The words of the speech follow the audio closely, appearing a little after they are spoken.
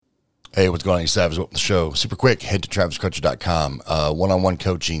Hey, what's going on, you Savage? Welcome to the show. Super quick, head to TravisCrutcher.com. One-on-one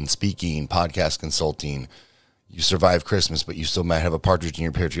coaching, speaking, podcast consulting. You survive Christmas, but you still might have a partridge in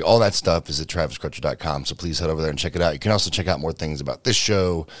your pear tree. All that stuff is at TravisCrutcher.com, so please head over there and check it out. You can also check out more things about this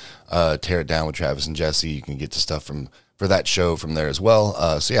show, Tear It Down with Travis and Jesse. You can get to stuff for that show from there as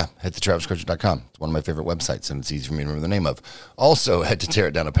well. So yeah, head to TravisCrutcher.com. It's one of my favorite websites, and it's easy for me to remember the name of. Also, head to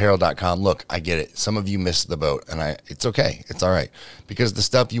TearItDownApparel.com. Look, I get it. Some of you missed the boat, and it's okay. It's all right. Because the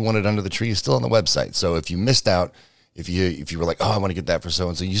stuff you wanted under the tree is still on the website. So if you missed out, if you were like, oh, I want to get that for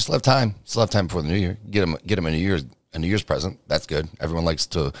so-and-so, you still have time. Still have time before the new year. Get them a New Year's present. That's good. Everyone likes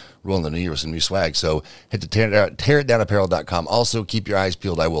to roll in the new year with some new swag. So head to TearItDownApparel.com. Also, keep your eyes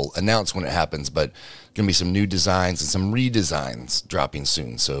peeled. I will announce when it happens, but going to be some new designs and some redesigns dropping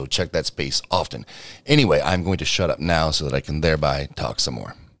soon. So check that space often. Anyway, I'm going to shut up now so that I can thereby talk some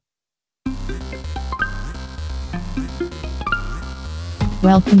more.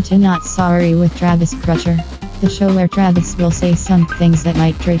 Welcome to Not Sorry with Travis Crutcher, the show where Travis will say some things that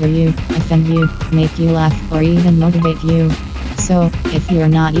might trigger you, offend you, make you laugh, or even motivate you. So, if you're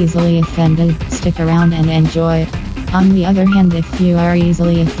not easily offended, stick around and enjoy. On the other hand, if you are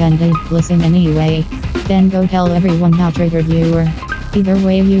easily offended, listen anyway. Then go tell everyone how triggered you were. Either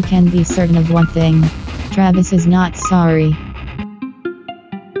way, you can be certain of one thing. Travis is not sorry.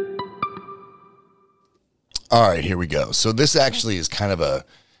 All right, here we go. So this actually is it kind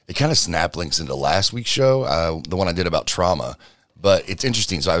of snap links into last week's show, the one I did about trauma, but it's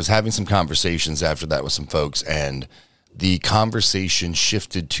interesting. So I was having some conversations after that with some folks, and the conversation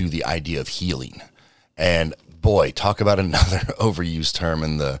shifted to the idea of healing. And boy, talk about another overused term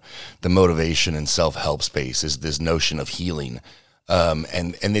in the motivation and self-help space is this notion of healing.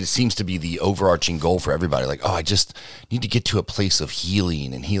 And it seems to be the overarching goal for everybody. Like, oh, I just need to get to a place of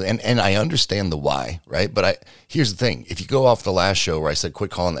healing and healing. And I understand the why, right? But here's the thing. If you go off the last show where I said, quit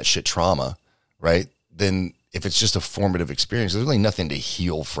calling that shit trauma, right? Then if it's just a formative experience, there's really nothing to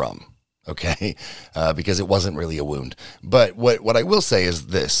heal from, okay? Because it wasn't really a wound. But what I will say is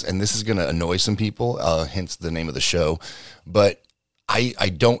this, and this is going to annoy some people, hence the name of the show, but I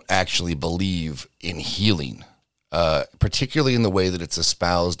don't actually believe in healing. Particularly in the way that it's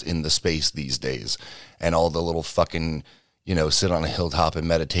espoused in the space these days, and all the little fucking, sit on a hilltop and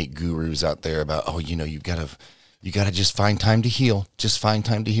meditate gurus out there about, oh, you gotta just find time to heal. Just find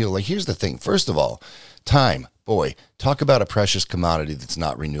time to heal. Like, here's the thing. First of all, time, boy, talk about a precious commodity that's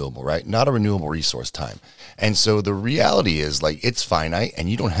not renewable, right? Not a renewable resource, time. And so the reality is, like, it's finite, and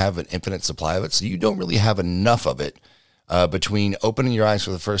you don't have an infinite supply of it, so you don't really have enough of it. Between opening your eyes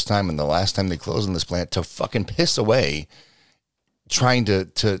for the first time and the last time they close on this planet to fucking piss away trying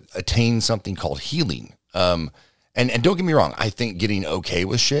to attain something called healing. And don't get me wrong, I think getting okay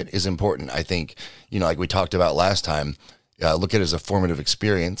with shit is important. I think, like we talked about last time, look at it as a formative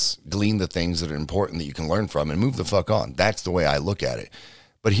experience, glean the things that are important that you can learn from, and move the fuck on. That's the way I look at it.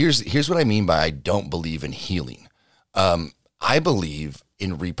 But here's what I mean by I don't believe in healing. I believe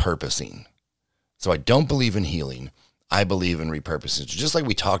in repurposing. So I don't believe in healing. I believe in repurposing. Just like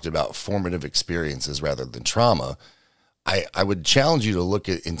we talked about formative experiences rather than trauma, I would challenge you to look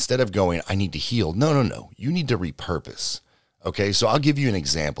at, instead of going, I need to heal. No. You need to repurpose. Okay, so I'll give you an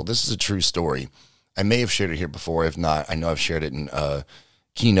example. This is a true story. I may have shared it here before. If not, I know I've shared it in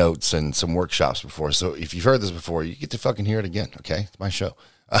keynotes and some workshops before. So if you've heard this before, you get to fucking hear it again. Okay, it's my show.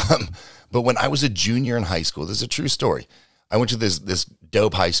 But when I was a junior in high school, this is a true story. I went to this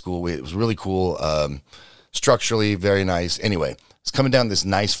dope high school. It was really cool. Structurally, very nice. Anyway, it's coming down this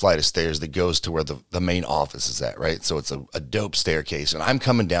nice flight of stairs that goes to where the main office is at, right? So it's a dope staircase, and I'm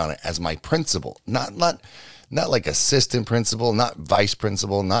coming down as my principal, not like assistant principal, not vice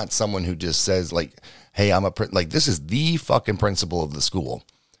principal, not someone who just says like, hey, I'm like, this is the fucking principal of the school,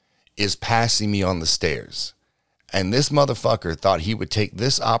 is passing me on the stairs. And this motherfucker thought he would take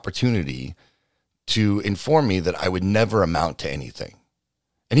this opportunity to inform me that I would never amount to anything.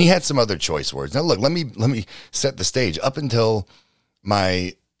 And he had some other choice words. Now, look, let me set the stage. Up until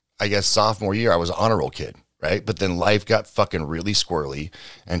my, I guess, sophomore year, I was an honor roll kid, right? But then life got fucking really squirrely,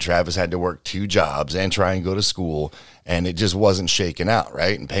 and Travis had to work 2 jobs and try and go to school, and it just wasn't shaking out,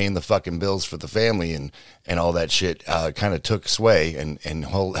 right? And paying the fucking bills for the family and all that shit kind of took sway and had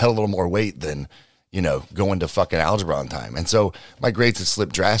a little more weight than, going to fucking algebra on time. And so my grades had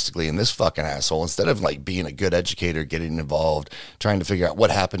slipped drastically, and this fucking asshole, instead of like being a good educator, getting involved, trying to figure out what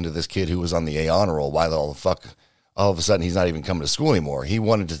happened to this kid who was on the A honor roll, why all of a sudden he's not even coming to school anymore. He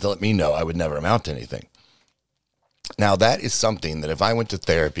wanted to let me know I would never amount to anything. Now that is something that if I went to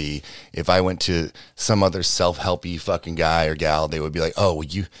therapy, if I went to some other self-helpy fucking guy or gal, they would be like, oh,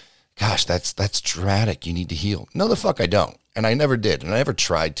 well, gosh, that's dramatic. You need to heal. No, the fuck I don't. And I never did. And I never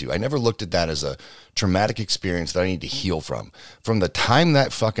tried to. I never looked at that as a traumatic experience that I need to heal from. From the time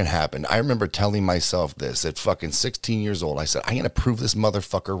that fucking happened, I remember telling myself this at fucking 16 years old. I said, I'm going to prove this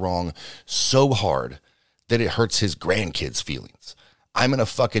motherfucker wrong so hard that it hurts his grandkids' feelings. I'm going to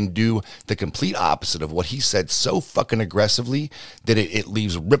fucking do the complete opposite of what he said so fucking aggressively that it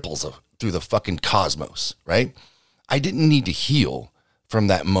leaves ripples through the fucking cosmos, right? I didn't need to heal from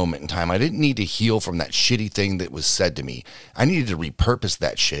that moment in time. I didn't need to heal from that shitty thing that was said to me. I needed to repurpose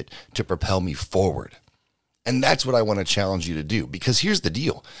that shit to propel me forward. And that's what I want to challenge you to do. Because here's the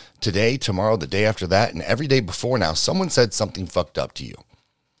deal. Today, tomorrow, the day after that, and every day before now, someone said something fucked up to you.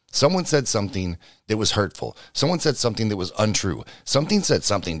 Someone said something that was hurtful. Someone said something that was untrue. Something said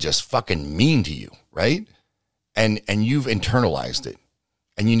something just fucking mean to you, right? And you've internalized it.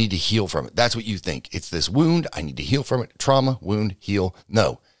 And you need to heal from it. That's what you think. It's this wound. I need to heal from it. Trauma, wound, heal.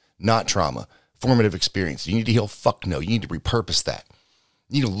 No, not trauma. Formative experience. You need to heal. Fuck no. You need to repurpose that.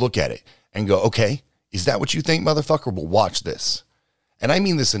 You need to look at it and go, okay, is that what you think, motherfucker? Well, watch this. And I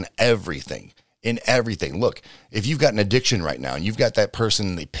mean this in everything. In everything. Look, if you've got an addiction right now and you've got that person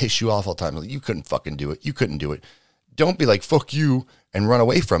and they piss you off all the time, like, you couldn't fucking do it. You couldn't do it. Don't be like, fuck you, and run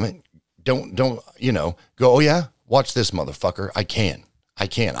away from it. Don't, go, oh yeah, watch this, motherfucker. I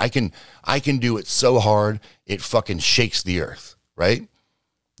can do it so hard it fucking shakes the earth, right?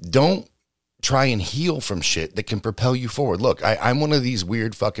 Don't try and heal from shit that can propel you forward. Look, I'm one of these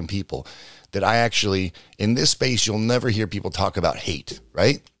weird fucking people that I actually, in this space, you'll never hear people talk about hate,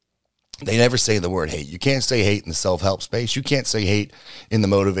 right? They never say the word hate. You can't say hate in the self-help space. You can't say hate in the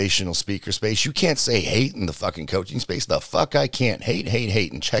motivational speaker space. You can't say hate in the fucking coaching space. The fuck I can't.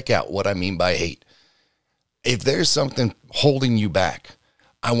 Hate. And check out what I mean by hate. If there's something holding you back,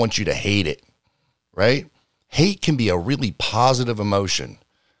 I want you to hate it, right? Hate can be a really positive emotion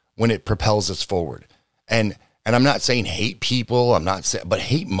when it propels us forward. And I'm not saying hate people, but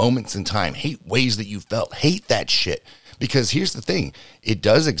hate moments in time, hate ways that you felt, hate that shit. Because here's the thing, it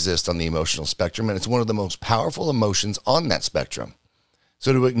does exist on the emotional spectrum, and it's one of the most powerful emotions on that spectrum.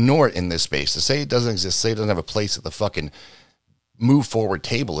 So to ignore it in this space, to say it doesn't exist, say it doesn't have a place at the fucking move forward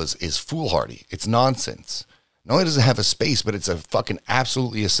table is foolhardy. It's nonsense. Not only does it have a space, but it's a fucking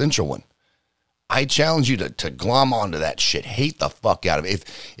absolutely essential one. I challenge you to glom onto that shit. Hate the fuck out of it.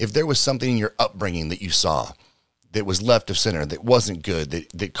 If there was something in your upbringing that you saw that was left of center, that wasn't good,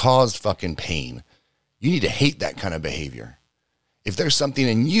 that caused fucking pain, you need to hate that kind of behavior. If there's something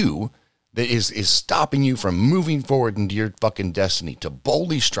in you that is stopping you from moving forward into your fucking destiny, to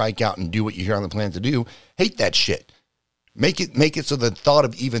boldly strike out and do what you're here on the planet to do, hate that shit. Make it so the thought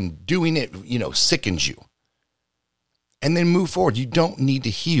of even doing it, sickens you. And then move forward. You don't need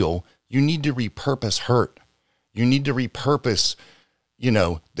to heal. You need to repurpose hurt. You need to repurpose,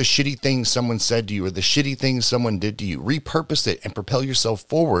 the shitty things someone said to you or the shitty things someone did to you. Repurpose it and propel yourself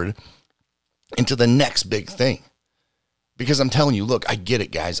forward into the next big thing. Because I'm telling you, look, I get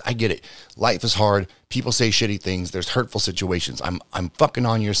it, guys. I get it. Life is hard. People say shitty things. There's hurtful situations. I'm fucking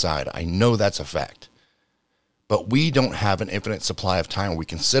on your side. I know that's a fact. But we don't have an infinite supply of time where we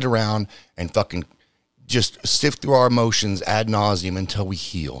can sit around and fucking just sift through our emotions ad nauseum until we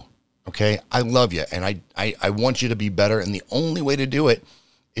heal. Okay? I love you. And I want you to be better. And the only way to do it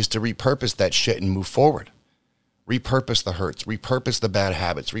is to repurpose that shit and move forward. Repurpose the hurts, repurpose the bad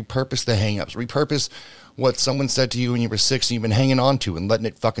habits, repurpose the hang-ups, repurpose what someone said to you when you were 6 and you've been hanging on to and letting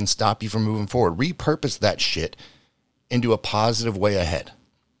it fucking stop you from moving forward. Repurpose that shit into a positive way ahead.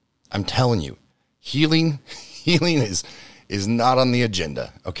 I'm telling you, healing is not on the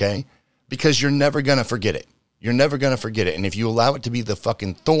agenda, okay? Because you're never going to forget it. You're never going to forget it. And if you allow it to be the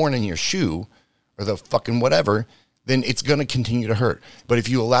fucking thorn in your shoe or the fucking whatever, then it's going to continue to hurt. But if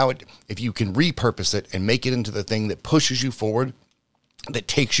you allow it, if you can repurpose it and make it into the thing that pushes you forward, that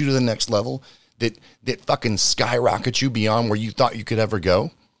takes you to the next level, that fucking skyrockets you beyond where you thought you could ever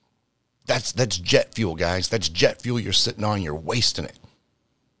go, that's jet fuel, guys. That's jet fuel you're sitting on. You're wasting it.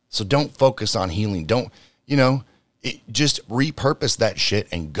 So don't focus on healing. Just repurpose that shit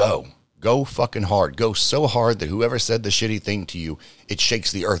and go. Go fucking hard. Go so hard that whoever said the shitty thing to you, it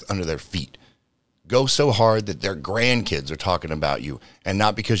shakes the earth under their feet. Go so hard that their grandkids are talking about you, and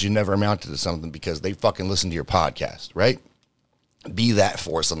not because you never amounted to something, because they fucking listen to your podcast, right? Be that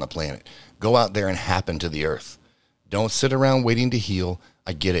force on the planet. Go out there and happen to the earth. Don't sit around waiting to heal.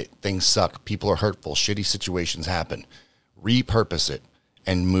 I get it. Things suck. People are hurtful. Shitty situations happen. Repurpose it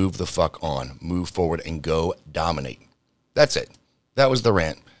and move the fuck on. Move forward and go dominate. That's it. That was the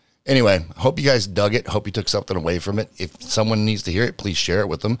rant. Anyway, hope you guys dug it. Hope you took something away from it. If someone needs to hear it, please share it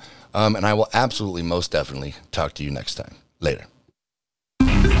with them. And I will absolutely, most definitely talk to you next time. Later.